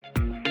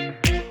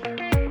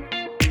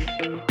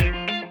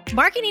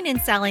Marketing and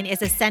selling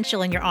is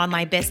essential in your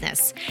online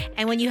business.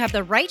 And when you have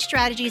the right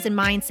strategies and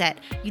mindset,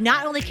 you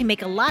not only can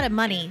make a lot of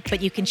money,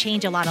 but you can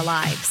change a lot of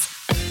lives.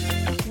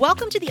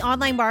 Welcome to the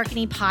Online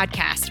Marketing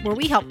Podcast, where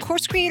we help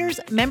course creators,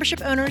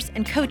 membership owners,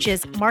 and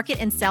coaches market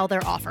and sell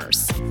their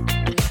offers.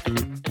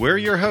 We're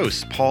your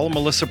hosts, Paul and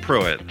Melissa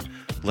Pruitt.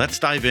 Let's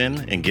dive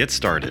in and get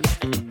started.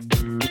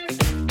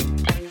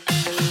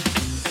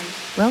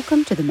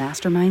 Welcome to the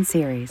Mastermind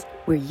series,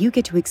 where you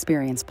get to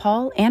experience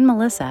Paul and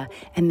Melissa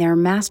and their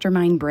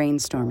mastermind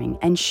brainstorming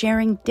and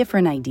sharing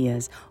different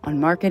ideas on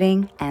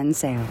marketing and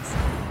sales.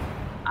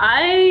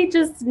 I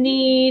just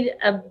need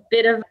a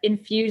bit of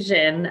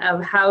infusion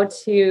of how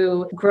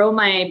to grow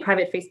my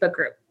private Facebook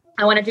group.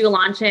 I want to do a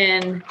launch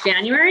in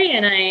January,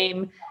 and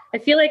I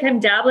feel like I'm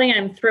dabbling.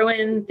 I'm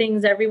throwing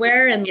things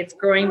everywhere, and it's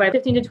growing by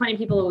 15 to 20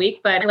 people a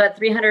week, but I've got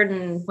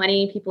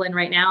 320 people in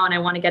right now, and I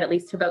want to get at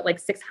least to about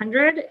like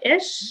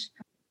 600-ish.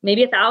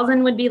 Maybe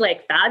 1,000 would be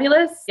like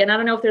fabulous. And I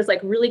don't know if there's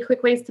like really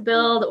quick ways to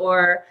build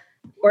or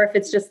if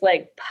it's just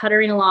like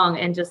puttering along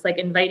and just like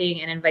inviting.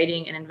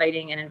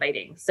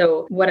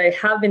 So what I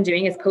have been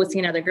doing is posting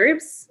in other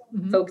groups,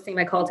 focusing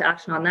my call to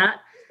action on that.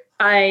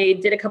 I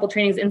did a couple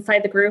trainings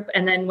inside the group.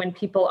 And then when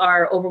people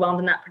are overwhelmed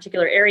in that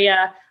particular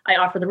area, I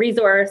offer the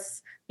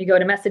resource. We go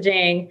to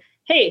messaging.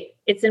 Hey,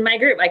 it's in my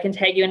group. I can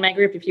tag you in my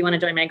group if you want to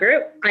join my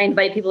group. I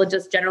invite people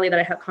just generally that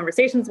I have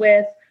conversations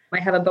with. I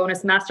have a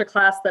bonus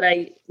masterclass that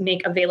I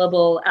make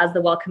available as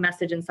the welcome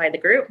message inside the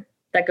group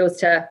that goes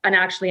to an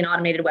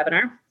automated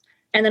webinar.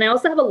 And then I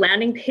also have a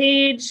landing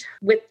page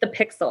with the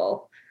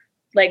pixel,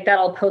 like that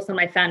I'll post on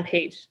my fan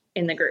page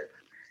in the group.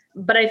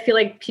 But I feel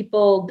like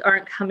people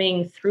aren't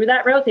coming through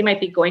that route. They might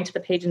be going to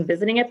the page and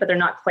visiting it, but they're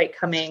not quite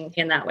coming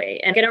in that way.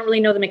 And I don't really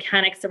know the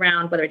mechanics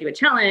around whether I do a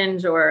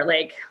challenge or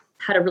like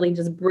how to really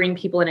just bring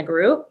people in a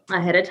group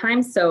ahead of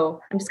time. So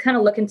I'm just kind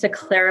of looking to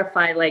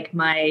clarify like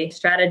my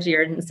strategy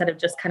or instead of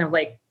just kind of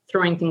like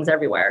throwing things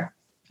everywhere.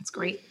 That's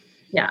great.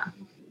 Yeah.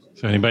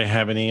 So anybody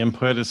have any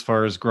input as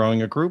far as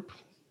growing a group?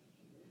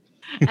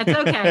 That's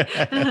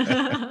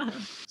okay.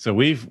 So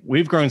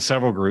we've grown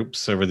several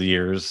groups over the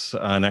years,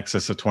 in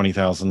excess of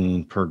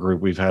 20,000 per group.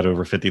 We've had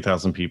over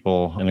 50,000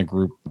 people in a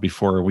group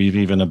before we've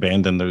even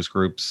abandoned those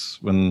groups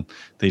when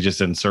they just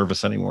didn't serve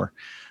us anymore.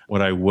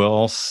 What I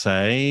will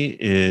say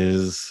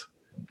is,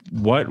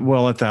 what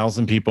will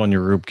 1,000 people in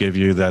your group give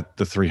you that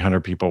the 300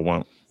 people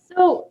won't?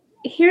 So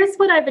here's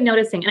what I've been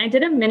noticing. And I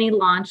did a mini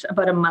launch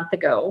about a month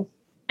ago.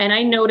 And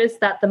I noticed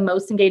that the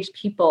most engaged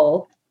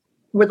people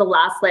were the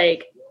last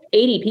like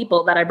 80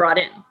 people that I brought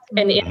in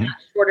and in that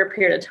shorter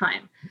period of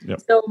time.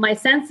 Yep. So my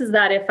sense is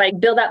that if I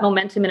build that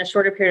momentum in a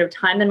shorter period of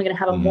time, then I'm going to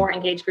have a more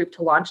engaged group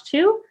to launch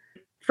to.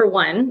 For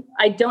one,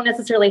 I don't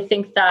necessarily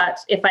think that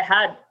if I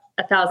had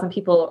 1,000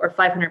 people or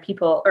 500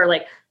 people or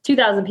like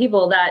 2,000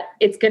 people, that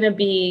it's going to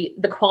be,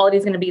 the quality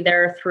is going to be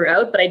there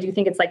throughout. But I do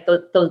think it's like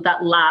that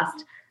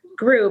last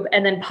group.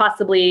 And then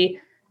possibly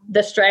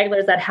the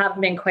stragglers that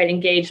haven't been quite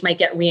engaged might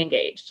get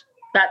re-engaged.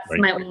 That's right.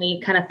 My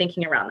only kind of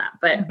thinking around that.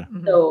 But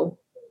so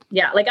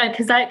yeah, like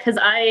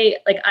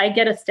I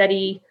get a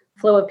steady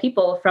flow of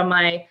people from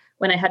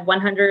when I had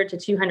 100 to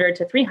 200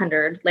 to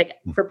 300, like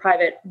for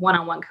private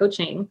one-on-one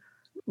coaching,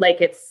 like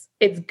it's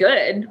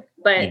good,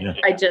 but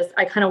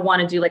I kind of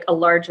want to do like a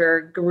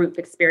larger group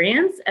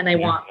experience and I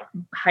want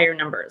higher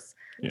numbers.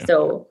 Yeah.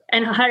 So,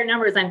 and higher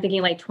numbers, I'm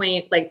thinking like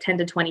 10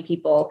 to 20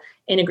 people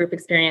in a group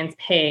experience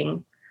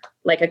paying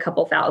like a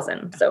couple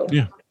thousand. So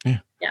yeah.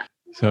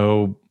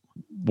 So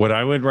what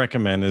I would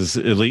recommend is,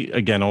 at least,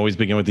 again, always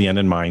begin with the end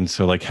in mind.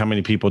 So like, how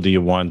many people do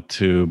you want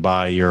to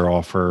buy your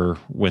offer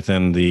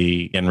within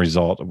the end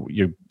result?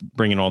 You're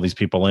bringing all these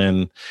people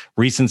in.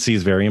 Recency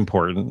is very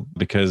important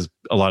because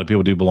a lot of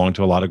people do belong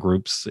to a lot of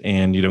groups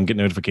and you don't get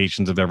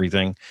notifications of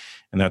everything.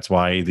 And that's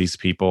why these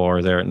people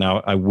are there.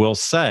 Now, I will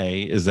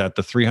say is that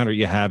the 300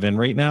 you have in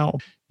right now,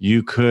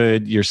 you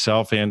could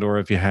yourself or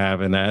if you have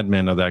an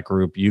admin of that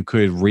group, you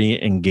could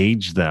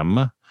re-engage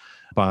them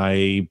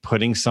by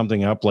putting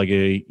something up like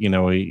a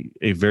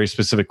very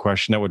specific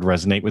question that would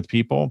resonate with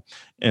people,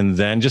 and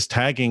then just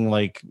tagging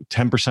like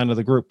 10% of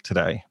the group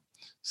today.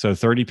 So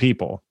 30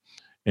 people.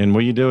 And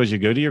what you do is you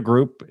go to your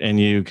group and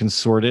you can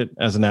sort it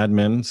as an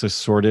admin. So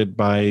sort it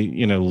by,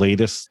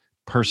 latest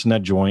person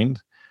that joined.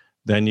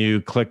 Then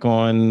you click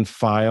on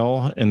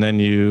file and then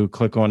you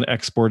click on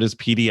export as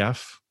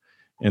PDF.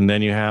 And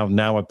then you have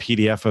now a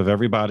PDF of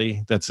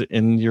everybody that's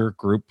in your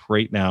group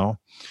right now.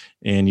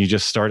 And you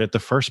just start at the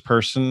first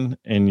person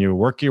and you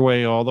work your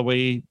way all the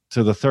way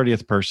to the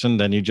 30th person.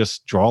 Then you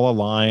just draw a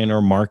line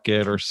or mark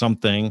it or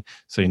something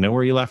so you know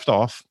where you left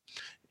off.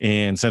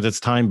 And since it's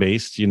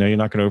time-based, you're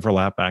not going to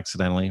overlap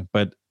accidentally,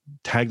 but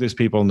tag those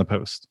people in the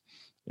post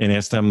and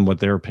ask them what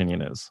their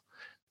opinion is.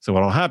 So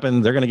what'll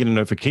happen, they're going to get a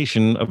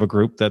notification of a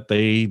group that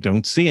they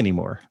don't see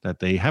anymore, that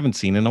they haven't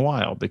seen in a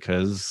while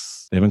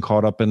because they've been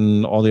caught up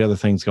in all the other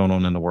things going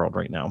on in the world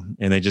right now.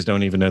 And they just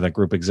don't even know that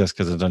group exists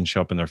because it doesn't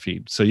show up in their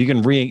feed. So you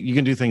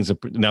can do things.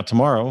 Now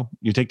tomorrow,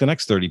 you take the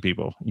next 30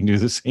 people. You can do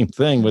the same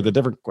thing with a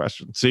different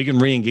question. So you can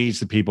re-engage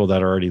the people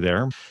that are already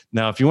there.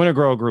 Now, if you want to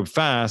grow a group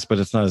fast, but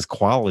it's not as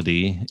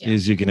quality,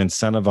 is you can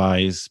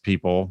incentivize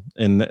people.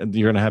 And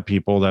you're going to have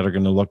people that are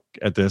going to look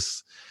at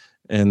this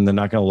and they're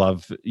not going to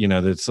love,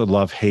 it's a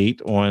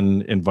love-hate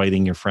on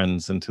inviting your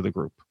friends into the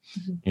group.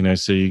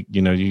 So,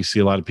 you see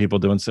a lot of people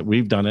doing so.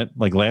 We've done it.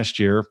 Like last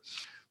year,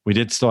 we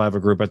did still have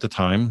a group at the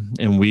time,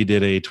 and we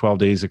did a 12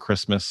 days of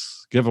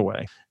Christmas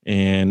giveaway.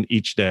 And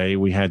each day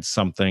we had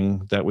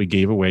something that we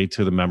gave away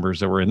to the members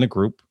that were in the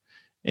group.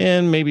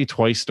 And maybe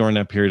twice during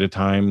that period of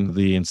time,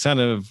 the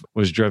incentive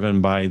was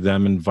driven by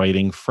them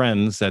inviting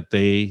friends that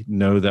they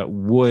know that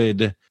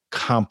would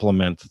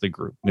complement the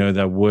group,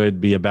 that would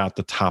be about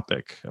the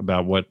topic,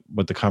 about what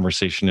the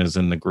conversation is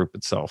in the group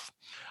itself.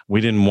 We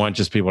didn't want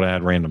just people to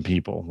add random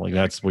people. Like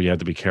that's what you have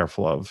to be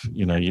careful of.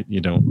 You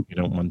don't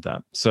want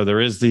that. So there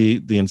is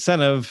the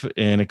incentive,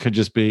 and it could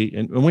just be,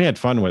 and we had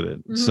fun with it.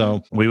 Mm-hmm.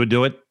 So we would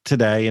do it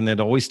today, and it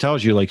always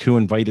tells you like who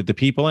invited the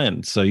people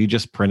in. So you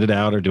just print it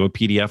out or do a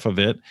PDF of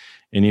it.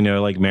 And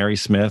like Mary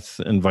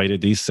Smith invited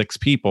these 6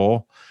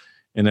 people.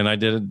 And then I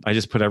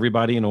just put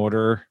everybody in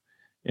order.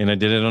 And I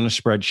did it on a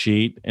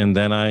spreadsheet. And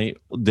then I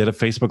did a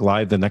Facebook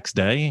Live the next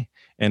day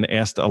and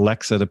asked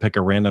Alexa to pick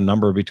a random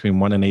number between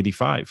 1 and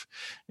 85.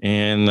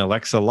 And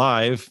Alexa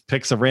Live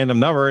picks a random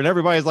number, and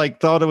everybody's like,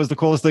 thought it was the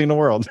coolest thing in the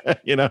world.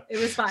 It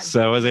was fun.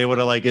 So I was able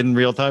to like in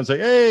real time say,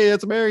 hey,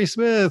 it's Mary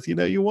Smith,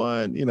 you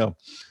won,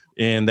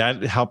 And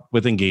that helped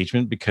with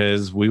engagement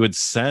because we would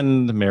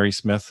send Mary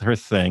Smith her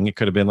thing. It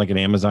could have been like an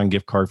Amazon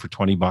gift card for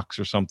 $20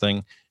 or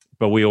something.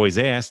 But we always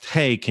asked,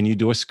 hey, can you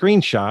do a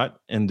screenshot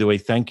and do a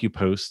thank you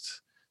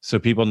post so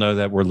people know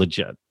that we're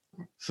legit?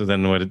 So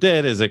then what it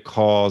did is it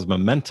caused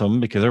momentum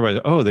because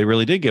everybody, oh, they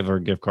really did give her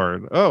a gift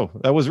card. Oh,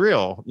 that was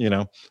real.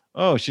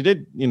 Oh, she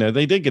did,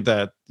 they did get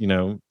that,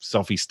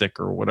 selfie stick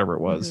or whatever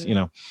it was,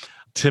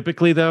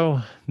 Typically,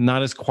 though,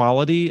 not as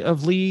quality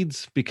of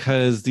leads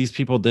because these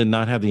people did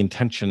not have the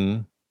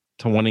intention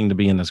to wanting to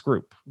be in this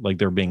group. Like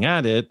they're being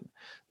added.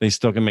 They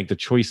still can make the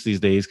choice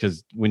these days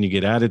because when you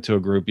get added to a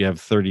group, you have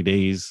 30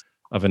 days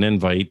of an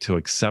invite to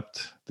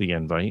accept the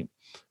invite.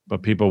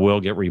 But people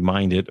will get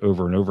reminded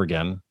over and over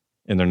again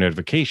in their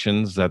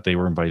notifications that they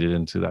were invited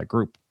into that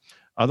group.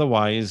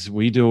 Otherwise,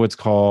 we do what's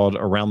called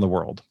Around the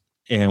World.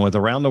 And with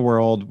Around the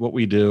World, what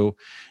we do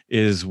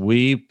is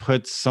we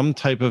put some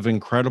type of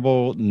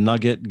incredible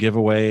nugget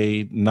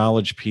giveaway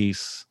knowledge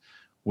piece.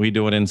 We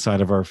do it inside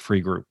of our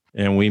free group.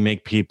 And we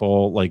make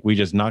people like we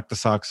just knock the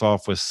socks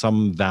off with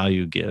some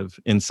value give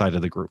inside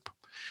of the group.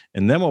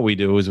 And then what we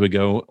do is we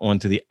go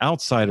onto the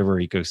outside of our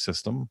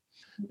ecosystem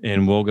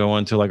and we'll go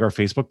onto like our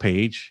Facebook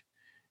page.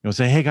 And we'll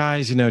say, hey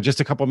guys, just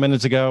a couple of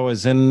minutes ago I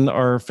was in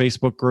our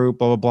Facebook group,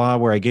 blah, blah, blah,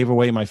 where I gave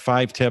away my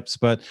 5 tips.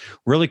 But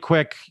really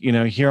quick,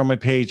 here on my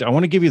page, I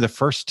want to give you the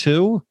first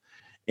 2.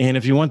 And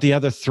if you want the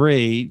other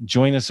 3,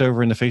 join us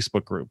over in the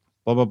Facebook group,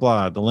 blah, blah,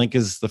 blah. The link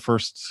is the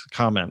first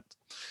comment.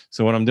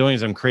 So what I'm doing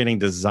is I'm creating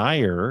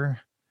desire.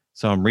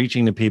 So I'm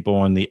reaching the people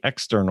on the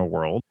external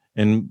world.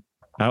 And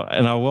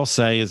I will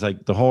say is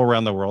like the whole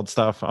Around the World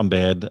stuff, I'm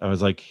bad. I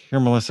was like, here,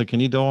 Melissa,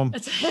 can you do them?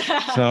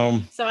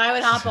 So I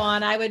would hop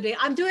on.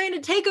 I'm doing a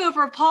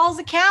takeover of Paul's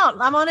account.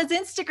 I'm on his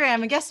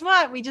Instagram. And guess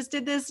what? We just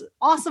did this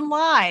awesome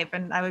live.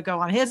 And I would go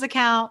on his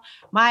account,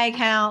 my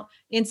account,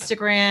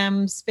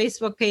 Instagrams,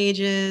 Facebook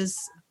pages,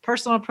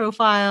 personal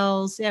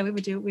profiles. Yeah,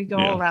 we'd go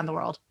all around the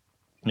world.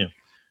 Yeah.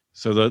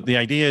 So the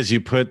idea is you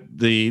put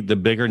the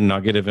bigger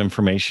nugget of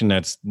information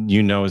that's,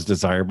 is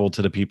desirable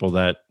to the people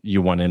that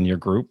you want in your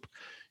group.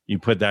 You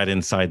put that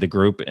inside the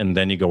group and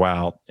then you go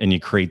out and you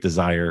create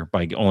desire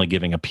by only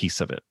giving a piece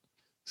of it.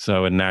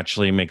 So it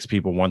naturally makes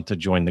people want to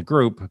join the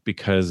group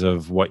because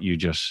of what you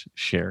just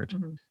shared.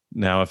 Mm-hmm.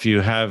 Now, if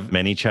you have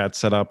many chats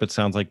set up, it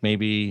sounds like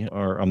maybe,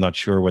 or I'm not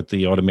sure what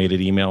the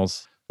automated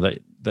emails, the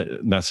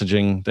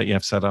messaging that you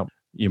have set up,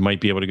 you might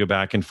be able to go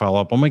back and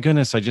follow up. Oh my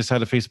goodness, I just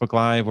had a Facebook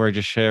Live where I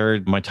just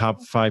shared my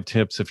top 5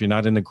 tips. If you're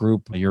not in the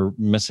group, you're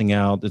missing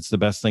out. It's the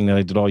best thing that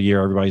I did all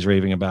year. Everybody's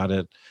raving about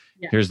it.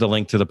 Yeah. Here's the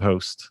link to the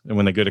post. And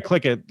when they go to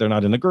click it, they're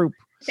not in the group.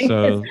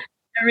 So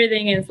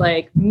everything is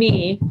like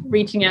me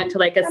reaching out to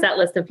like a set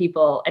list of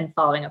people and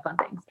following up on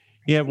things.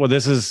 Yeah. Well,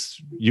 this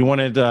is, you want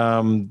it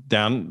down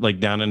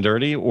and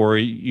dirty, or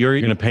you're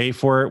going to pay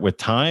for it with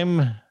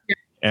time,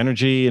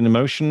 energy and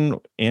emotion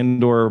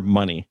and/or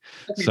money.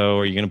 Okay. So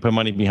are you going to put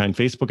money behind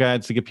Facebook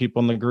ads to get people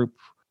in the group?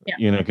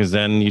 Yeah. Because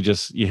then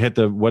you hit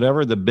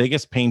whatever the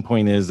biggest pain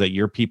point is that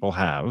your people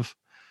have.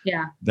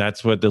 Yeah.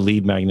 That's what the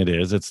lead magnet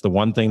is. It's the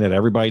one thing that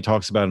everybody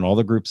talks about in all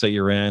the groups that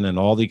you're in, and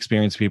all the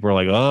experienced people are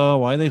like, oh,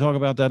 why do they talk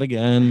about that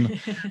again?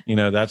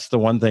 That's the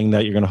one thing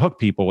that you're going to hook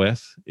people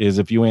with is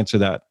if you answer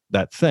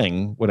that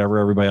thing, whatever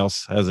everybody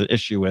else has an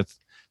issue with,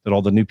 that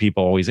all the new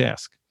people always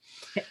ask.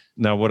 Okay.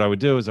 Now, what I would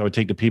do is I would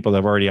take the people that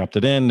have already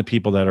opted in, the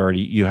people that already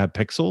you have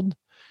pixeled,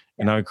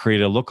 and I would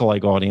create a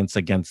lookalike audience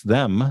against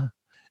them.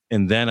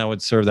 And then I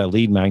would serve that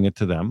lead magnet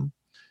to them.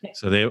 Okay.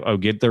 So I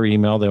would get their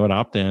email, they would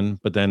opt in,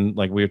 but then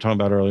like we were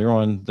talking about earlier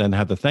on, then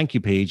have the thank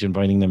you page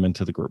inviting them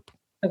into the group.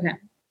 Okay.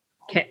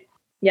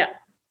 Yeah.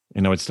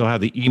 And I would still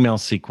have the email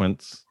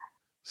sequence.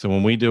 So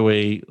when we do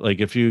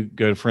if you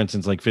go to, for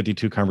instance, like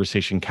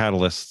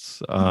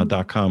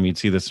 52conversationcatalysts.com, you'd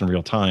see this in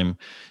real time,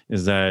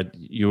 is that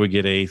you would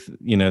get the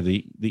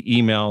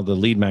email, the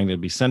lead magnet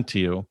would be sent to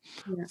you.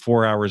 Yeah.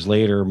 4 hours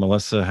later,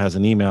 Melissa has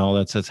an email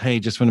that says, hey,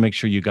 just want to make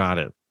sure you got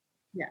it.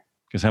 Yeah.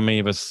 Because how many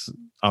of us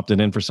opted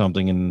in for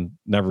something and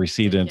never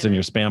received it? It's in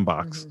your spam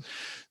box. Mm-hmm.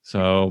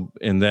 So,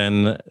 and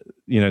then,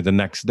 the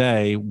next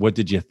day, what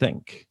did you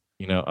think,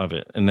 of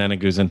it? And then it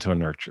goes into a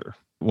nurture.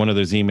 One of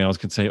those emails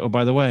could say, oh,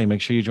 by the way, make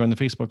sure you join the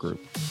Facebook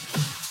group.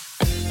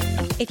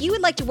 If you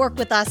would like to work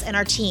with us and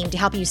our team to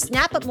help you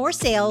snap up more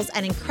sales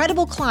and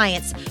incredible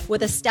clients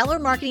with a stellar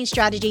marketing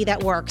strategy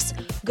that works,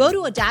 go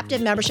to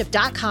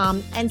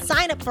adaptivemembership.com and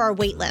sign up for our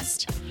wait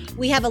list.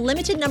 We have a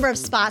limited number of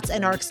spots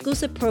in our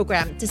exclusive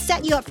program to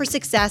set you up for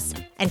success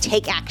and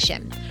take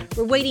action.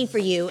 We're waiting for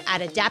you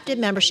at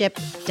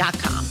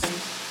adaptivemembership.com.